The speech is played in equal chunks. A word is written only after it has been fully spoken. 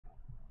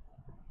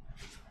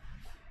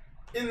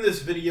In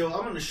this video,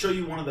 I'm going to show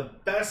you one of the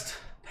best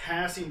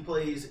passing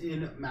plays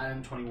in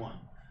Madden 21.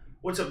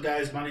 What's up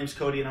guys, my name is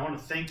Cody and I want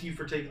to thank you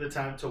for taking the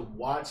time to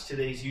watch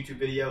today's YouTube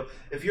video.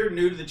 If you're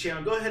new to the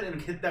channel, go ahead and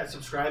hit that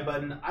subscribe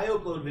button. I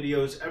upload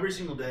videos every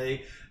single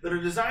day that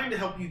are designed to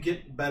help you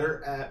get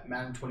better at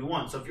Madden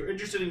 21. So if you're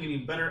interested in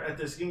getting better at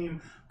this game,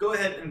 go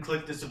ahead and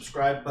click the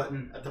subscribe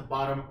button at the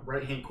bottom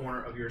right hand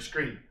corner of your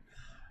screen.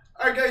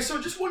 Alright guys, so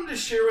just wanted to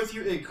share with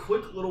you a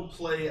quick little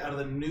play out of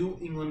the New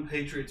England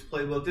Patriots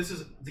playbook. This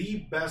is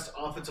the best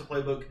offensive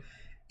playbook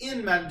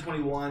in Madden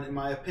 21 in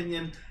my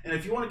opinion, and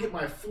if you want to get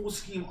my full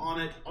scheme on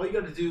it, all you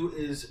got to do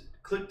is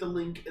click the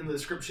link in the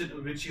description. It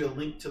will get you a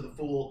link to the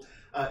full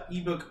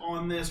ebook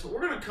on this, but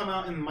we're going to come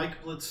out in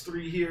Mike Blitz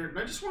 3 here, and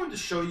I just wanted to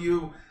show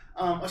you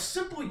a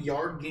simple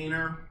yard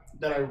gainer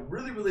that I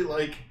really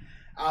like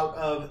out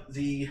of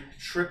the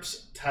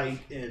trips tight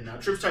end. Now,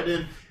 trips tight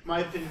end, in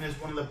my opinion, is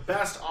one of the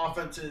best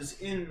offenses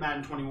in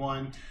Madden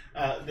 21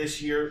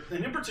 this year.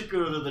 And in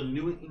particular, the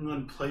New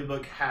England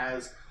playbook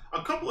has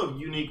a couple of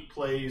unique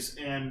plays.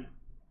 And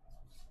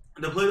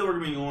the play that we're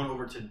going to be going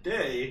over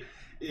today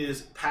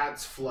is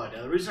Pat's Flood.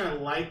 Now, the reason I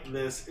like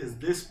this is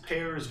this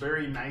pairs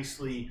very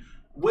nicely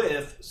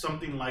with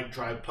something like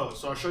drive post.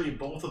 So I'll show you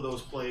both of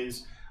those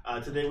plays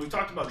today. We've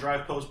talked about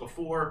drive post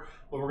before,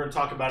 but we're going to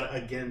talk about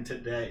it again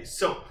today.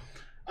 So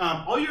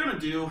all you're going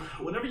to do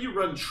whenever you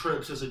run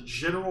trips, as a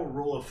general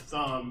rule of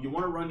thumb, you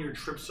want to run your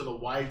trips to the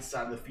wide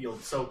side of the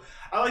field. So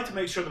I like to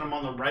make sure that I'm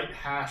on the right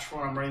hash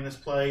when I'm running this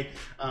play.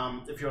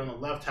 If you're on the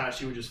left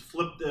hash, you would just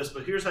flip this,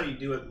 but here's how you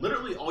do it.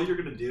 Literally all you're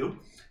going to do,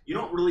 you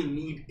don't really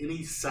need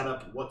any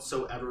setup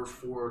whatsoever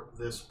for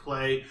this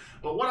play.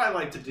 But what I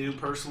like to do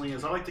personally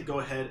is I like to go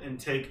ahead and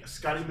take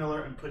Scotty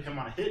Miller and put him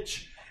on a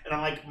hitch, and I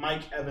like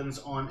Mike Evans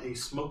on a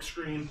smoke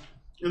screen.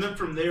 And then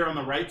from there on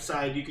the right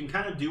side, you can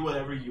kind of do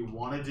whatever you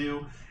want to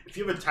do. If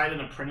you have a tight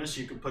end apprentice,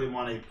 you can put him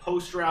on a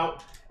post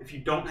route. If you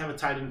don't have a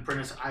tight end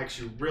apprentice, I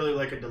actually really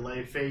like a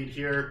delay fade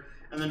here.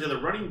 And then to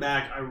the running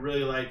back, I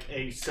really like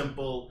a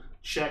simple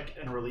check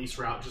and release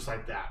route just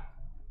like that.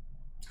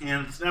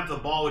 And snap the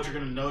ball, what you're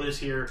going to notice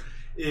here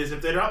is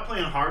if they're not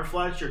playing hard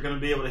flats, you're going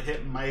to be able to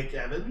hit Mike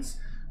Evans.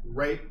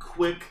 Right,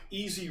 quick,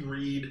 easy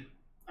read.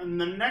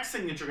 And the next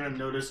thing that you're going to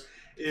notice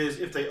is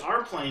if they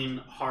are playing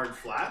hard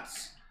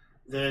flats,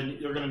 then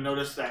you're going to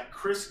notice that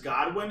Chris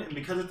Godwin, and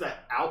because it's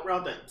that out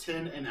route, that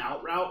 10 and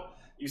out route,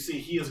 you see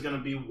he is going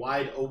to be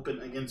wide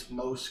open against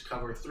most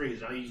cover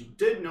threes. Now, you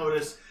did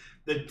notice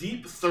the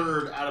deep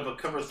third out of a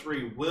cover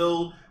three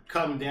will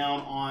come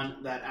down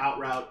on that out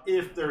route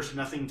if there's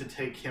nothing to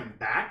take him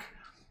back.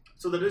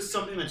 So that is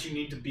something that you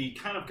need to be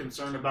kind of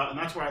concerned about, and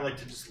that's why I like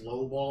to just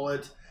lowball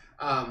it.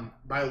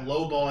 By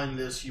lowballing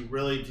this, you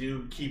really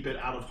do keep it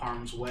out of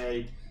harm's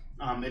way.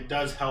 It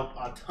does help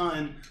a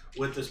ton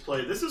with this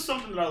play. This is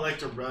something that I like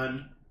to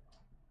run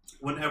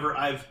whenever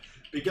I've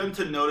begun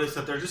to notice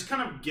that they're just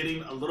kind of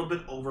getting a little bit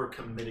over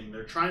committing.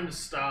 They're trying to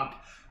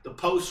stop the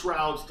post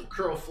routes, the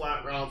curl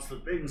flat routes, the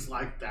things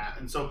like that.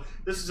 And so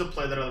this is a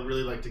play that I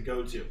really like to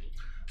go to.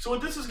 So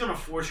what this is going to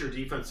force your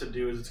defense to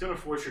do is it's going to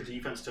force your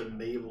defense to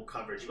enable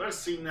coverage. You guys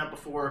seen that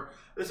before.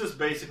 This is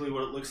basically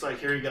what it looks like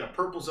here. You got a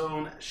purple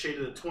zone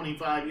shaded at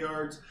 25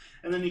 yards,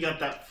 and then you got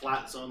that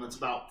flat zone that's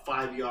about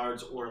 5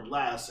 yards or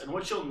less. And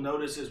what you'll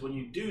notice is when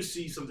you do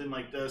see something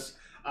like this,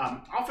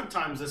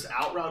 oftentimes this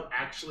out route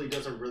actually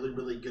does a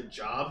really good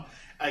job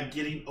at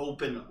getting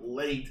open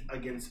late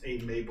against a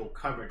Mabel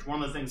coverage.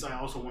 One of the things I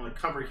also want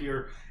to cover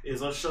here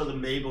is let's show the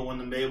Mabel when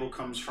the Mabel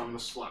comes from the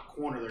slot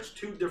corner. There's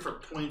two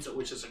different points at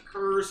which this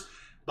occurs,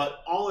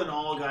 but all in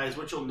all, guys,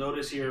 what you'll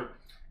notice here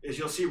is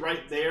you'll see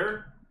right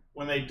there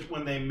when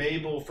they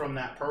Mabel from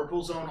that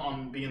purple zone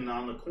on being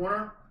on the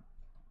corner,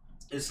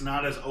 it's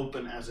not as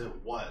open as it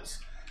was.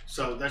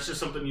 So that's just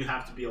something you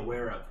have to be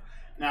aware of.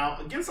 Now,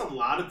 against a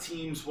lot of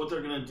teams, what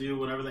they're going to do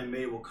whenever they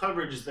Mabel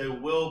coverage is they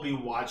will be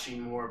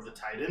watching more of the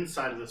tight end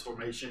side of this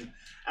formation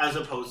as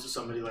opposed to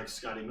somebody like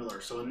Scotty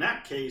Miller. So in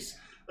that case,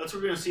 that's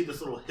where we're going to see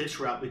this little hitch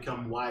route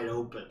become wide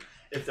open.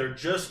 If they're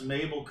just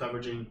Mabel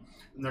coveraging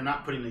and they're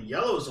not putting a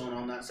yellow zone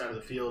on that side of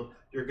the field,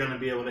 you're going to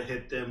be able to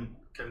hit them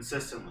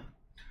consistently.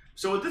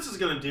 So what this is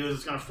going to do is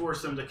it's going to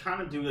force them to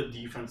kind of do a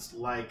defense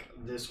like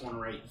this one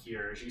right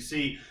here. As you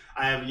see,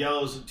 I have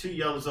two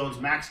yellow zones,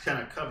 max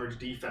kind of coverage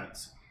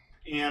defense.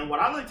 And what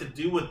I like to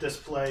do with this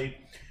play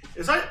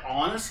is I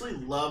honestly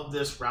love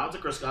this route to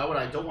Chris Godwin.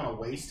 I don't want to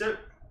waste it.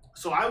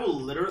 So I will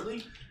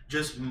literally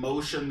just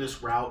motion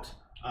this route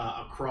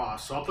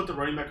across. So I'll put the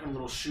running back on a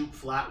little shoot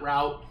flat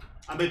route.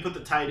 I may put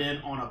the tight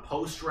end on a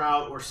post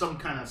route or some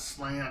kind of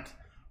slant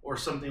or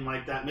something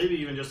like that. Maybe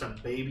even just a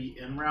baby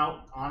in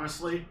route,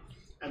 honestly.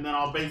 And then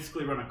I'll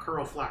basically run a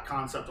curl flat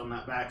concept on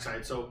that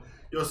backside. So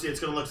you'll see it's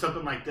going to look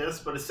something like this.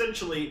 But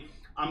essentially,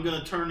 I'm going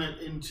to turn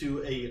it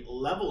into a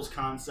levels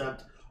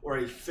concept or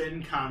a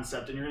fin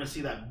concept, and you're going to see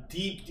that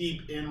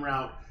deep in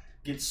route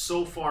get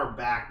so far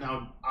back.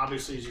 Now,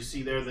 obviously, as you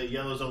see there, the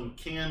yellow zone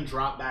can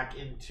drop back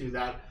into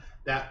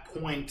that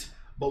point,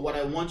 but what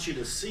I want you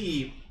to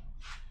see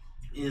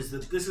is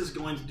that this is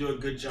going to do a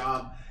good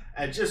job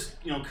at just,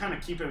 you know, kind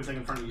of keep everything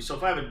in front of you. So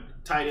if I have a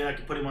tight end, I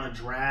can put him on a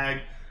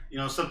drag, you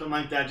know, something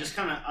like that, just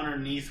kind of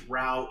underneath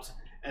route,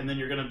 and then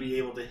you're going to be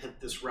able to hit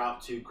this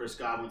route to Chris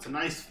Godwin. It's a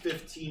nice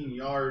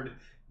 15-yard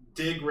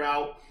dig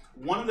route.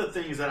 One of the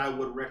things that I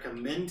would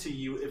recommend to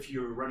you if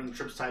you're running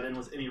trips tight end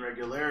with any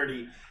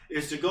regularity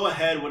is to go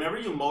ahead, whenever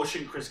you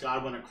motion Chris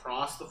Godwin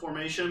across the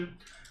formation,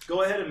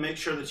 go ahead and make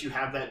sure that you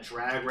have that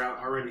drag route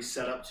already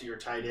set up to your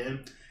tight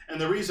end. And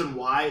the reason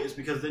why is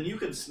because then you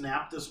can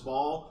snap this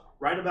ball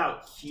right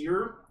about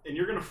here, and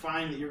you're going to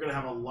find that you're going to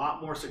have a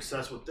lot more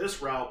success with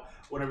this route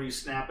whenever you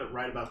snap it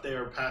right about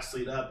there, pass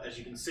lead up. As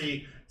you can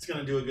see, it's going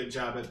to do a good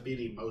job at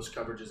beating most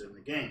coverages in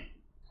the game.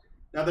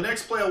 Now, the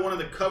next play I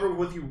wanted to cover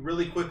with you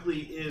really quickly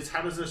is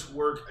how does this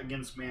work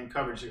against man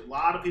coverage? A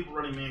lot of people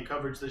running man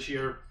coverage this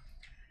year,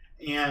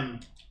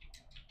 and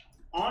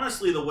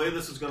honestly, the way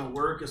this is going to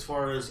work as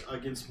far as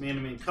against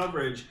man-to-man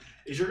coverage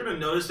is you're going to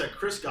notice that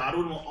Chris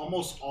Godwin will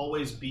almost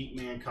always beat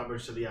man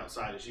coverage to the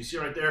outside. As you see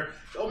right there,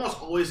 they're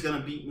almost always going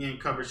to beat man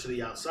coverage to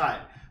the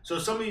outside. So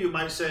some of you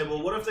might say,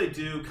 well, what if they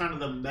do kind of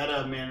the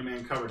meta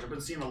man-to-man coverage? I've been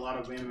seeing a lot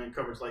of man-to-man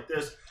coverage like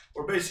this,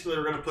 where basically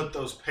we're going to put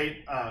those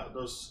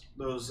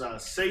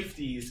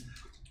safeties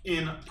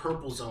in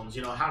purple zones.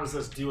 You know, how does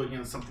this do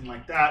against something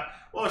like that?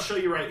 Well, I'll show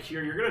you right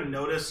here. You're going to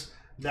notice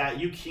that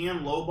you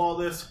can lowball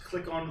this,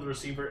 click onto the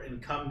receiver,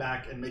 and come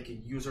back and make a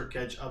user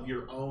catch of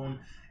your own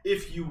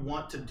if you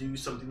want to do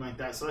something like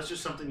that. So that's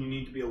just something you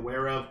need to be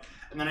aware of.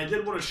 And then I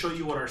did want to show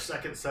you what our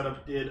second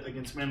setup did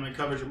against man-to-man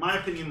coverage. In my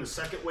opinion, the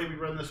second way we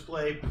run this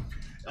play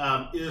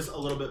is a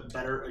little bit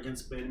better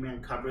against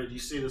man-to-man coverage. You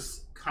see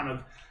this kind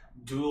of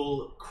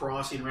dual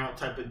crossing route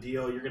type of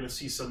deal. You're going to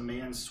see some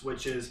man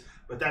switches,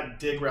 but that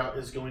dig route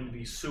is going to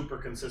be super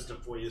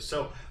consistent for you.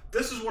 So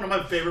this is one of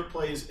my favorite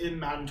plays in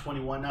Madden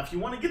 21. Now, if you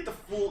want to get the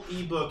full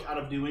ebook out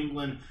of New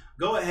England,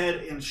 go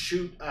ahead and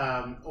shoot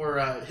or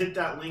hit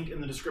that link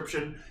in the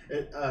description.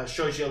 It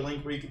shows you a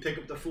link where you can pick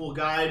up the full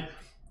guide.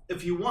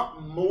 If you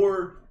want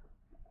more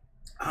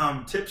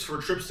tips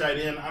for trips tight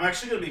end, I'm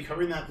actually going to be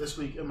covering that this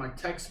week in my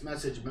text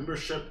message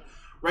membership.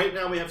 Right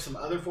now, we have some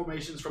other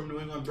formations from New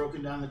England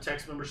broken down in the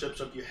text membership.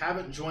 So if you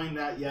haven't joined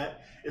that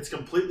yet, it's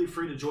completely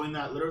free to join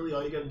that. Literally,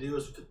 all you got to do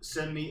is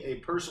send me a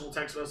personal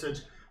text message.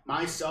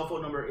 My cell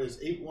phone number is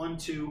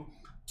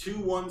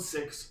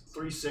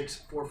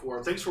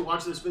 812-216-3644. Thanks for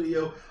watching this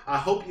video. I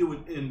hope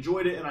you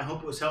enjoyed it, and I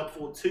hope it was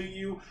helpful to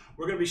you.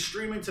 We're going to be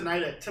streaming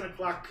tonight at 10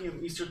 o'clock p.m.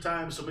 Eastern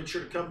Time, so make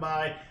sure to come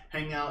by,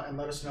 hang out, and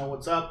let us know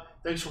what's up.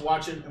 Thanks for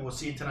watching, and we'll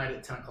see you tonight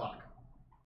at 10 o'clock.